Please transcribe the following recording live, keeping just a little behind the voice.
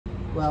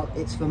Well,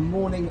 it's the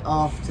morning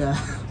after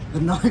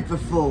the night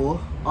before.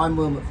 I'm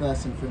Will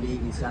MacPherson from the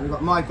Evening Stand. We've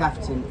got Mike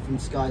Atherton from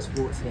Sky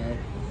Sports here.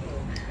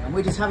 And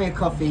we're just having a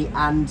coffee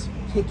and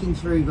picking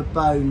through the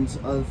bones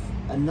of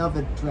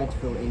another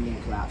dreadful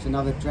England collapse,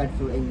 another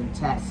dreadful England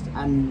test,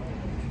 and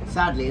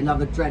sadly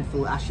another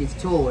dreadful Ashes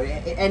tour.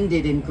 It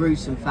ended in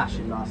gruesome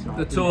fashion last night.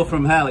 The tour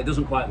from hell, it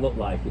doesn't quite look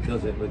like it,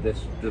 does it, with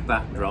the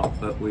backdrop,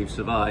 but we've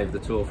survived the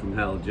tour from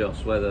hell.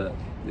 Just whether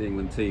the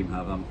England team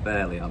have, I'm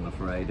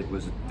afraid. It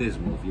was a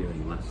dismal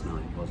viewing last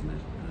night, wasn't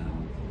it?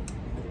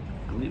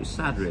 I mean, it was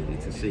sad really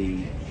to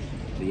see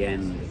the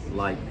end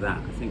like that.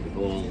 I think we've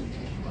all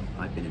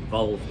been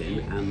involved in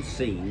and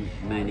seen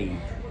many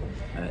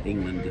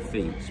England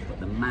defeats, but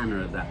the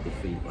manner of that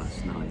defeat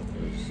last night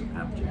was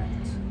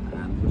abject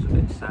and was a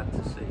bit sad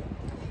to see.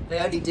 They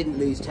only didn't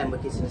lose 10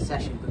 wickets in a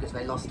session because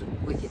they lost a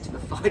wicket to the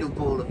final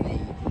ball of the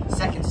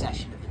second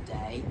session of the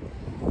day.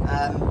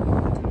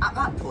 At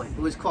that point,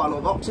 there was quite a lot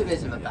of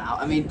optimism about.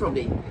 I mean,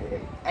 probably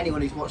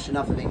anyone who's watched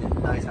enough of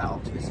England knows that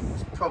optimism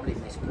was probably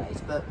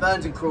misplaced. But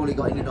Burns and Crawley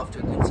got England off to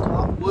a good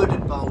start. Wood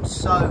had bowled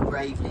so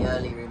bravely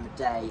earlier in the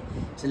day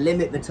to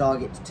limit the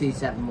target to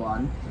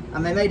 271,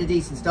 and they made a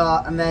decent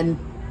start, and then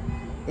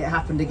it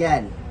happened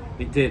again.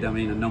 It did. I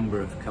mean, a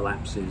number of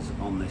collapses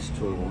on this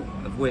tour,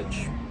 of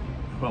which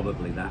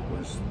probably that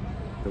was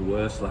the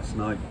worst last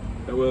night.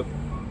 There were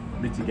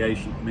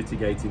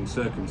mitigating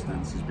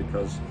circumstances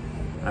because,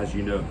 as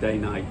you know,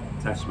 day-night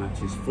test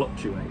matches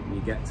fluctuate, and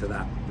you get to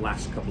that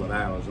last couple of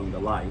hours under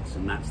lights,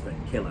 and that's the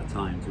killer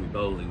time to be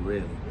bowling,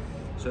 really.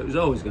 So it was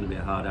always going to be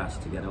a hard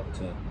ask to get up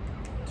to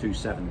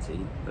 270,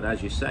 but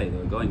as you say, they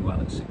were going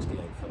well at 68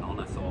 for none.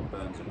 I thought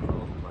Burns and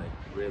Crawley played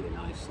really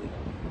nicely.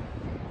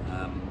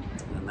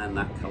 And then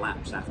that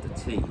collapse after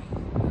tea,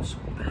 there's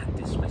some bad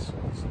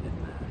dismissals in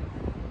there.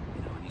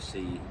 You know, and you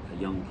see a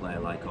young player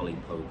like Ollie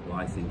Pope, who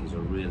I think is a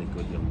really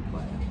good young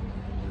player,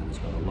 and has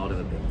got a lot of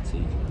ability,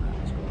 and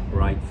has got a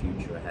bright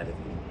future ahead of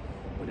him.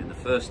 But in the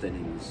first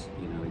innings,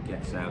 you know, he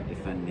gets out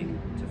defending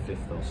to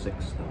fifth or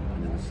sixth stump,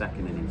 and in the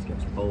second innings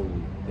gets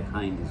bowled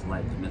behind his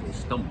legs, middle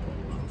stump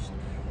almost.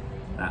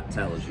 That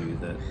tells you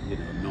that, you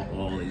know, not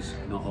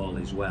all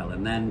is well.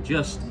 And then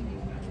just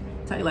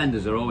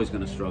tail-enders are always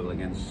going to struggle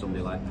against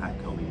somebody like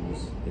Pat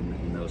Cummins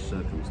in those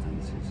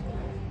circumstances.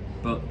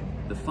 But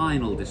the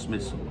final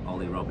dismissal,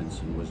 Ollie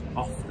Robinson, was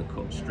off the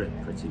cut strip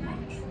pretty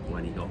much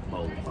when he got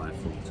bowled by a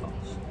full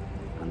toss.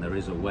 And there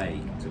is a way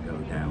to go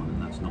down,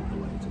 and that's not the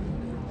way to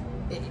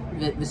go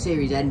down. The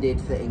series ended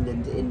for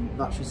England in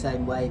much the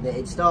same way that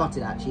it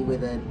started, actually,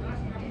 with a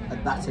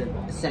batter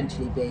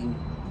essentially being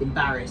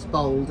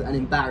bowled and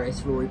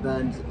embarrassed. Rory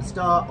Burns at the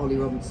start, Ollie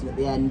Robinson at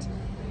the end.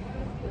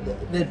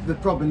 The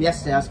problem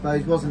yesterday, I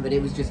suppose, wasn't that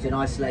it was just an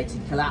isolated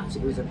collapse.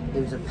 It was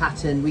a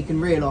pattern. We can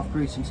reel off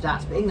gruesome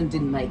stats, but England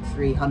didn't make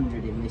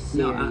 300 in this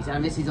series,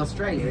 and this is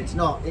Australia. It's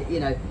not, you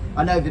know,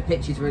 I know the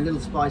pitches were a little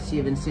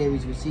spicier than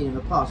series we've seen in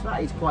the past. But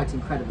that is quite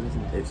incredible,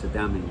 isn't it? It's a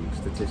damning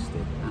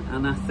statistic,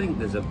 and I think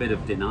there's a bit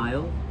of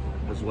denial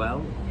as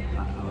well.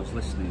 I was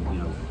listening, you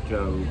know,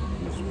 Joe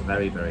was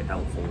very, very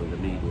helpful with the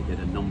media, did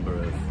a number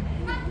of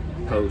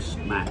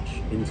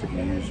post-match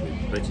interviews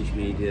with British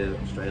media,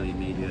 Australian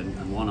media,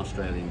 and one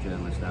Australian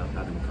journalist,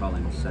 Adam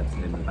Collins, said to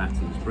him the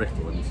batting's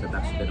brittle, and he said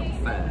that's a bit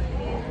unfair.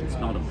 It's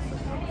not unfair,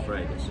 I'm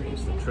afraid,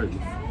 it's the truth.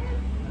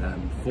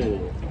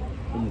 4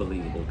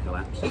 unbelievable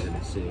collapses in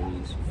the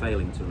series,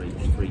 failing to reach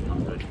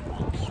 300,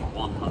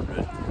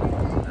 100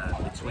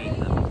 between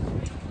them.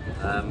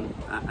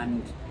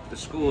 And the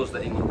scores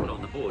that England put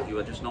on the board, you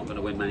are just not going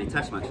to win many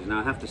test matches. Now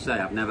I have to say,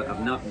 I've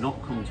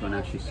not come to an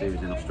Ashes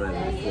series in Australia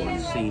before and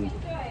seen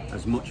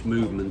as much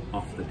movement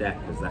off the deck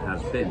as there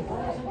has been.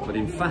 But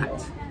in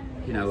fact,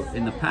 you know,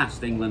 in the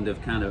past England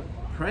have kind of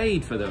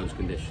prayed for those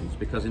conditions,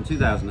 because in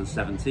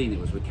 2017 it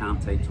was, we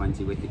can't take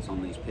 20 wickets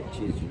on these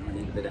pitches, you know, we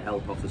need a bit of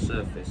help off the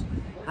surface.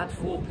 Had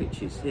 4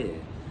 pitches here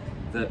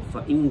that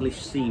for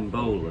English seam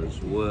bowlers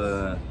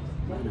were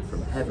manna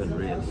from heaven,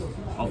 really.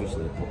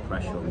 Obviously it put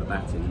pressure on the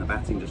batting, and the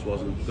batting just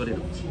wasn't good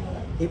enough.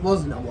 It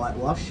wasn't a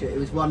whitewash. It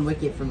was 1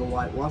 wicket from a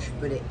whitewash,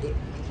 but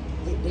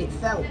it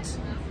felt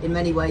in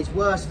many ways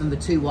worse than the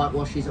 2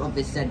 whitewashes of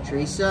this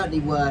century, certainly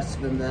worse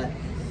than the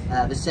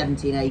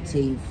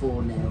 17-18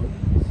 4-0.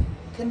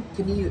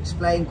 Can you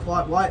explain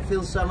quite why it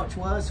feels so much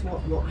worse?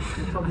 What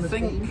the problem has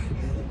been?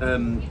 I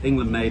think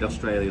England made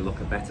Australia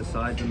look a better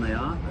side than they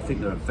are. I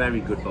think they're a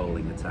very good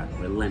bowling attack,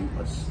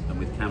 relentless, and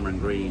with Cameron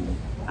Green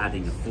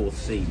adding a 4th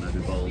seamer who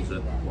bowls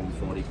at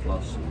 140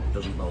 plus and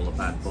doesn't bowl a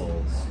bad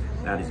ball,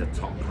 that is a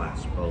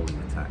top-class bowling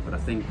attack. But I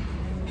think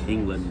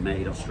England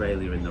made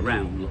Australia in the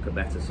round look a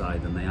better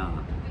side than they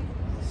are.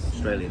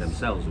 Australia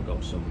themselves have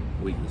got some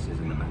weaknesses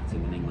in the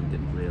batting, and England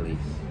didn't really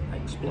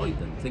exploit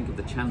them. Think of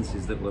the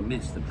chances that were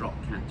missed, the drop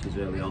catches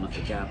early on at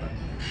the gather.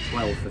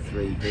 12 for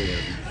 3 here,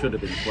 and should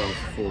have been 12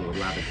 for 4 with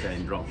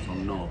Labuschagne drops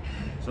on North.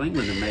 So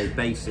England have made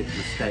basic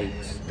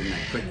mistakes in their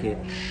cricket,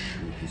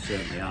 and you can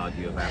certainly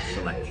argue about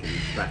selection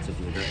and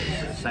strategy that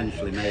has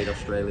essentially made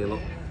Australia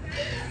look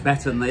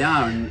better than they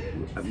are. And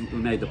we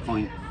made the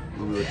point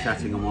when we were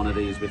chatting on one of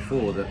these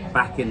before, that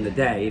back in the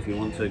day, if you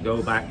want to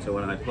go back to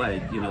when I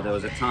played, you know, there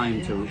was a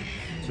time to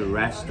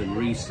rest and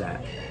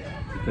reset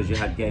because you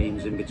had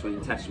games in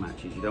between test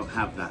matches. You don't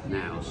have that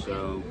now,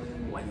 so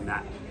when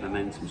that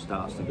momentum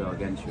starts to go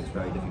against you, it's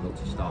very difficult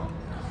to stop.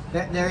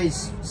 There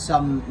is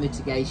some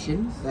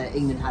mitigation.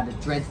 England had a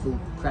dreadful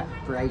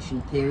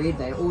preparation period.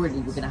 They already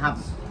were going to have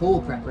a poor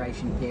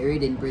preparation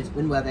period in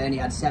Brisbane, where they only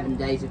had 7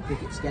 days of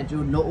cricket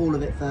scheduled, not all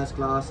of it first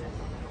class,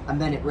 and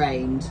then it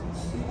rained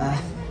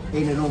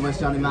in an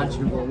almost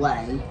unimaginable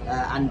way,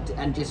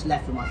 and just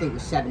left them, I think,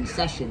 with 7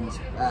 sessions,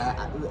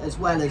 as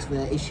well as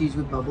the issues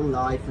with bubble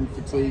life and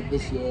fatigue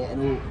this year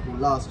and all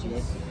last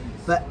year.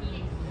 But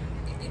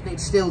it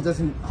still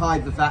doesn't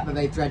hide the fact that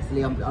they've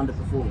dreadfully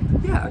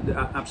underperformed.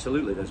 Yeah,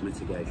 absolutely. There's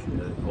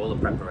mitigation. All the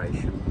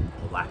preparation,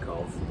 the lack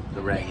of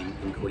the rain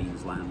in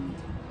Queensland,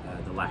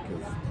 the lack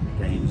of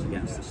games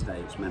against the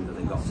States meant that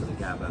they got to the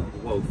Gabba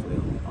woefully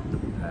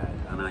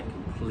underprepared, and I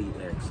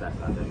completely accept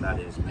that, and that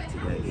is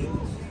mitigation.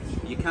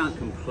 You can't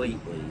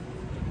completely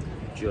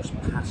just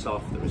pass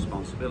off the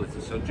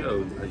responsibility. So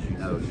Joe, as you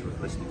know, you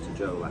were listening to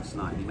Joe last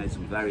night, he made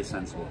some very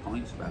sensible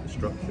points about the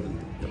structure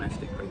of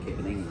domestic cricket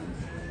in England.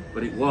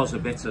 But it was a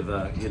bit of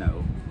a, you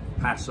know,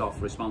 pass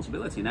off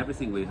responsibility, and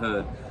everything we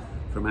heard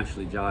from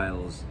Ashley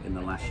Giles in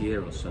the last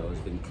year or so has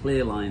been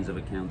clear lines of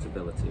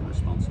accountability and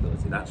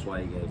responsibility. That's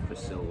why he gave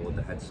Chris Silverwood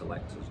the head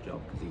selector's job,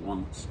 because he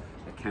wants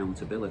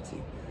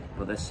accountability.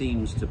 But there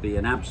seems to be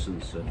an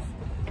absence of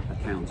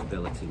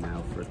accountability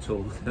now for a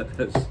tour that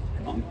has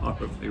gone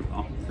horribly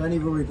wrong. If only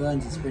Rory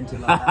Burns had sprinted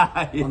like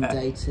that on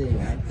day 2.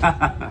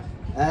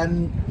 Eh?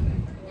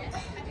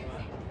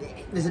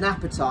 There's an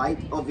appetite,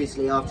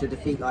 obviously, after a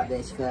defeat like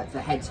this, for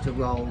heads to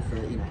roll, for,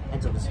 you know,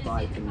 heads on a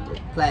spike, and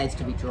players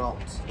to be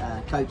dropped,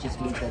 coaches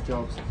to lose their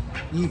jobs.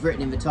 You've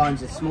written in the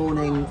Times this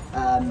morning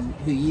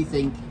who you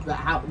think,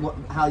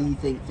 how you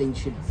think things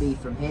should be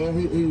from here.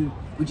 Who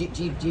would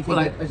do you think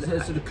a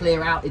sort of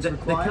clear out is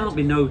required? There can't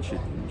be no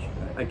change.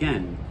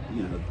 Again,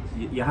 you know,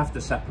 you have to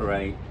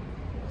separate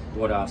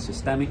what are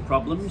systemic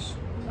problems,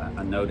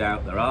 and no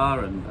doubt there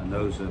are, and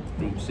those are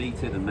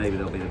deep-seated, and maybe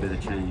there'll be a bit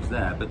of change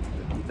there. But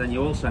then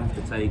you also have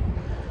to take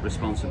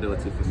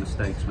responsibility for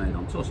mistakes made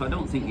on tour. So I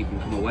don't think you can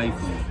come away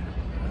from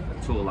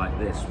a tour like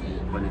this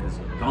when it has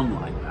gone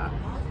like that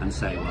and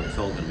say, well, it's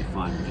all going to be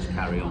fine, we'll just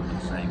carry on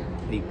with the same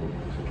people.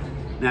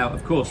 Now,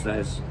 of course,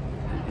 there's,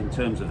 in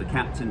terms of the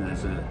captain,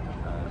 there's a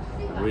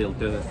real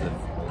dearth of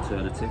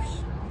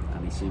alternatives,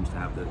 and he seems to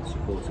have the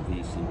support of the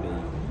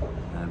ECB.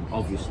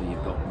 Obviously,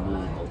 you've got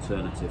more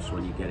alternatives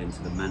when you get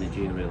into the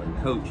managerial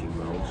and coaching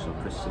roles, so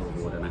Chris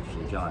Silverwood and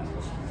Ashley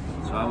Giles.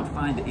 So I would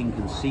find it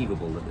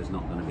inconceivable that there's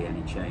not going to be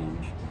any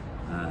change.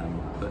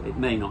 But it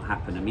may not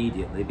happen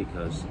immediately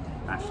because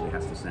Ashley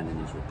has to send in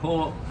his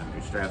report.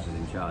 Andrew Strauss is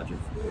in charge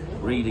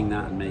of reading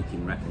that and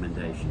making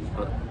recommendations.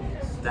 But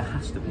there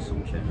has to be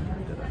some change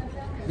after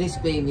that. This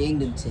being the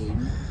England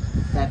team,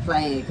 they're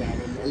playing again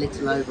in a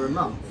little over a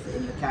month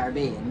in the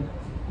Caribbean.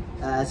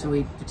 So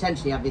we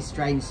potentially have this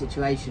strange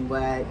situation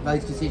where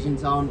both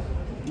decisions aren't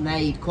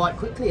made quite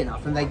quickly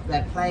enough, and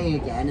they're playing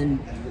again, and,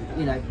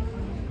 you know,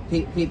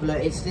 people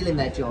are still in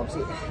their jobs.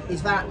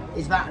 Is that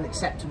an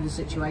acceptable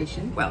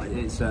situation? Well,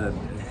 it's a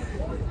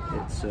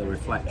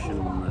reflection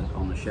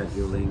on the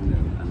scheduling,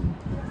 and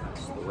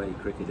that's the way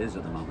cricket is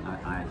at the moment.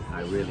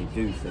 I really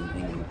do think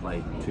England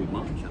played too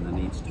much, and there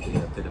needs to be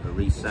a bit of a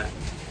reset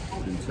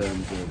in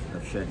terms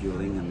of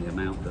scheduling and the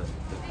amount that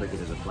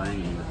cricketers are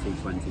playing. And the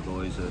T20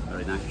 boys are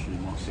in action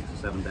in, 6 or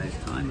 7 days'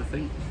 time, I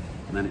think,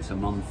 and then it's a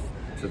month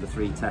to the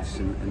 3 tests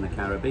in the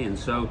Caribbean.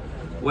 So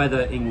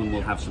whether England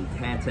will have some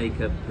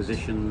caretaker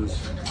positions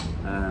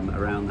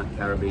around that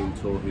Caribbean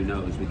tour, who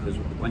knows? Because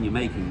when you're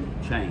making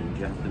change,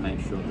 you have to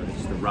make sure that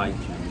it's the right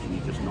change, and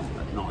you're just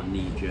not a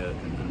knee-jerk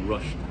and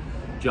rushed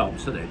job.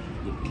 So that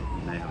you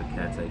may have a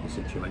caretaker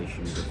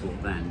situation before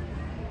then.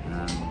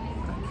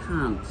 I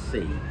can't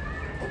see.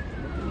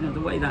 You know, the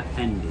way that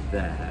ended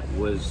there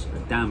was a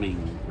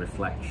damning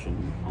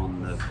reflection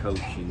on the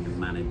coaching and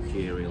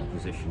managerial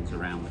positions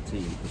around the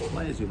team. Because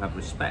players who have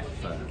respect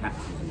for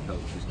captains and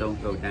coaches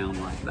don't go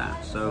down like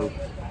that. So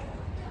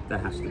there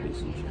has to be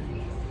some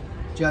change.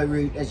 Joe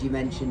Root, as you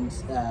mentioned,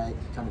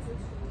 kind of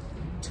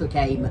took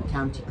aim at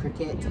county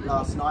cricket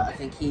last night. I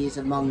think he is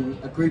among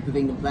a group of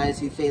England players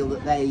who feel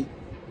that they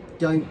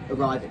don't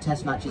arrive at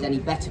test matches any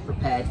better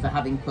prepared for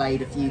having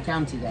played a few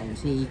county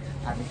games. He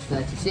averaged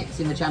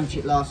 36 in the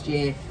championship last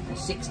year and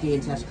 60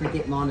 in test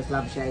cricket. Marnus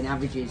Labuschagne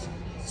averages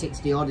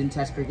 60 odd in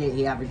test cricket.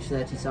 He averaged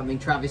 30 something.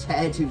 Travis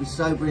Head, who was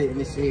so brilliant in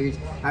this series,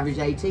 averaged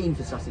 18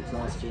 for Sussex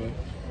last year.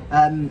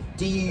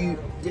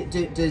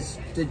 Does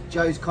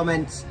Joe's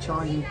comments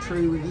chime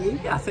true with you?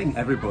 Yeah, I think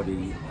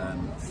everybody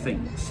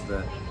thinks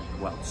that,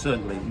 well,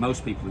 certainly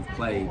most people who've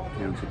played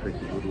county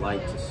cricket would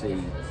like to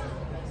see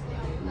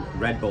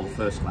red ball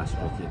first class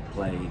cricket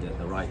played at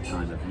the right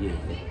time of year,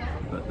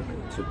 but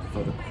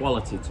for the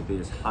quality to be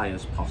as high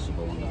as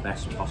possible on the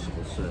best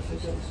possible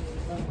surfaces.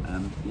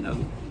 You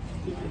know,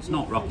 it's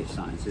not rocket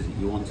science, is it?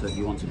 You want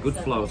a good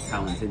flow of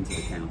talent into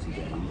the county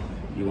game.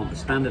 You want the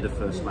standard of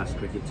first class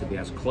cricket to be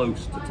as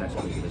close to Test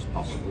cricket as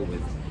possible,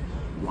 with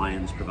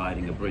Lions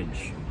providing a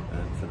bridge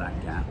for that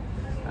gap,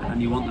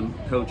 and you want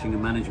the coaching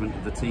and management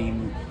of the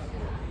team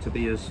to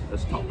be as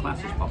top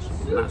class as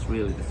possible. And that's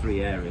really the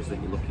three areas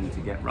that you're looking to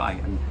get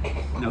right. And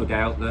no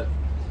doubt that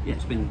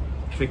it's been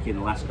tricky in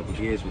the last couple of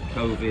years with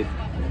COVID,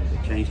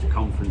 the change to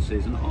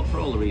conferences, and for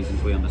all the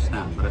reasons we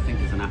understand. But I think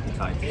there's an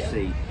appetite to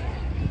see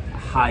a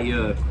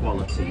higher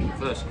quality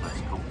first class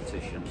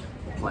competition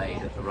played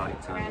at the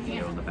right time of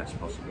year on the best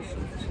possible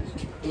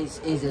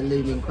surfaces. Is a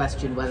looming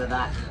question whether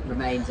that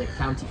remains a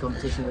county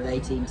competition with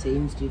 18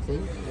 teams, do you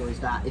think? Or is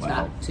that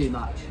too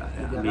much?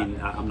 I mean,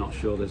 I'm not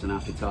sure there's an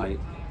appetite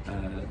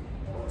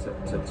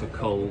to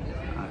cull.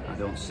 I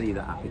don't see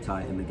that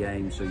appetite in the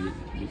game, so you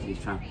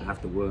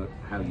have to work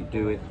how you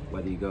do it,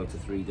 whether you go to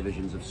 3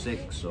 divisions of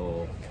 6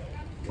 or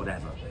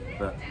whatever.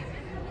 But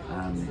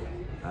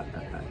a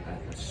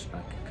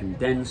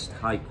condensed,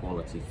 high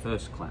quality,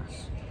 first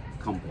class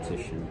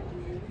competition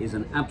is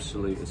an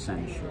absolute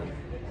essential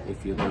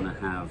if you're going to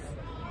have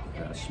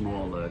a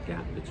smaller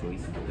gap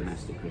between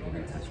domestic cricket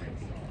and Test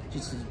cricket.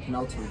 Just as an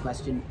ultimate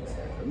question,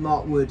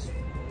 Mark Wood,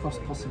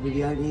 possibly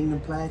the only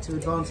England player to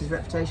advance his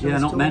reputation? Yeah,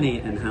 not many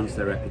enhanced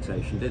their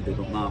reputation, did they?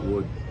 But Mark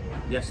Wood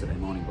yesterday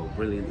morning bowled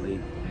brilliantly.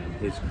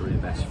 His career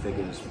best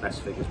figures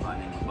by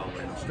an England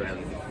bowler in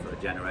Australia for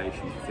a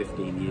generation, for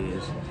 15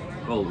 years.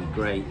 Bowled with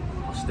great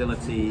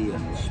hostility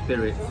and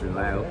spirit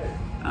throughout.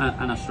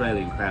 And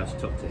Australian crowds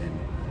took to him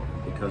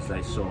because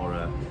they saw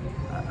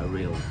a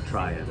real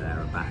trier there,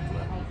 a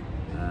battler.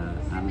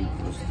 And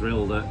was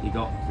thrilled that he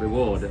got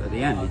reward at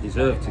the end. He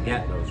deserved to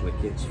get those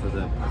wickets for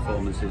the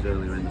performances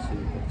earlier in the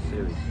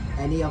series.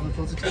 Any other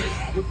positives?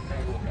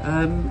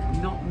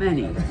 Not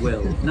many,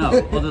 Will. No,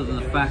 other than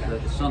the fact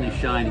that the sun is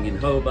shining in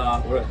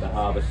Hobart. We're at the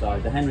harbour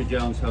side, the Henry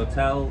Jones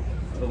Hotel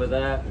over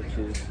there, which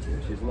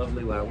is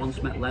lovely. Where I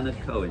once met Leonard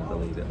Cohen,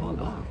 believe it or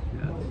not.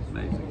 Yeah, it was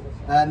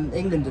amazing.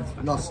 England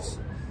have lost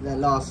their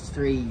last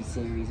 3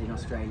 series in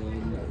Australia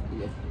in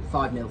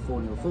 5-0,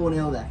 4-0,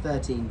 4-0. They're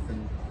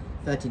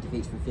 13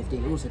 defeats from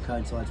 15. It also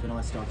coincides when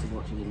I started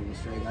watching England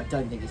Australia. I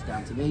don't think it's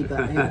down to me,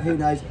 but who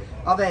knows?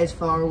 Are they as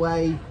far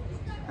away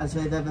as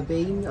they've ever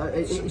been?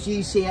 Do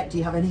you see it? Do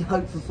you have any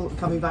hope for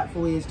coming back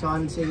 4 years'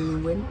 time and seeing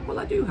England win? Well,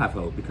 I do have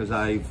hope because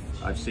I've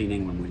seen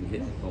England win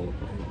here all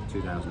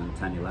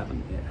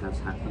 2010-11. It has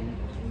happened.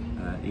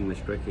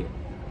 English cricket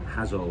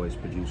has always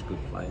produced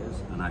good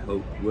players, and I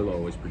hope will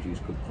always produce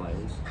good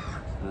players.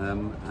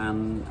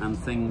 And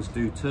things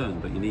do turn,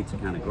 but you need to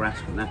kind of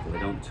grasp the nettle. They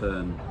don't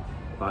turn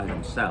by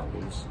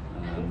themselves.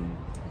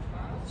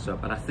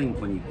 But I think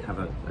when you have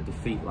a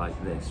defeat like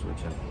this, which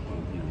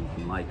you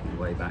can liken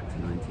way back to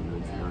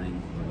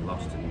 1999 when we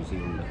lost to New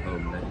Zealand at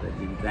home,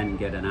 that you then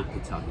get an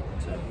appetite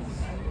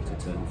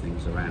to turn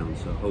things around.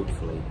 So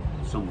hopefully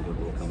some good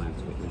will come out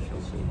of it. We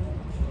shall see.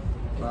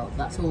 Well,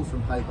 that's all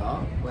from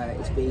Hobart, where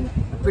it's been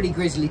a pretty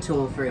grisly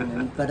tour for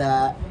England. But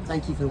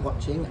thank you for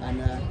watching,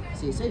 and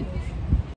see you soon.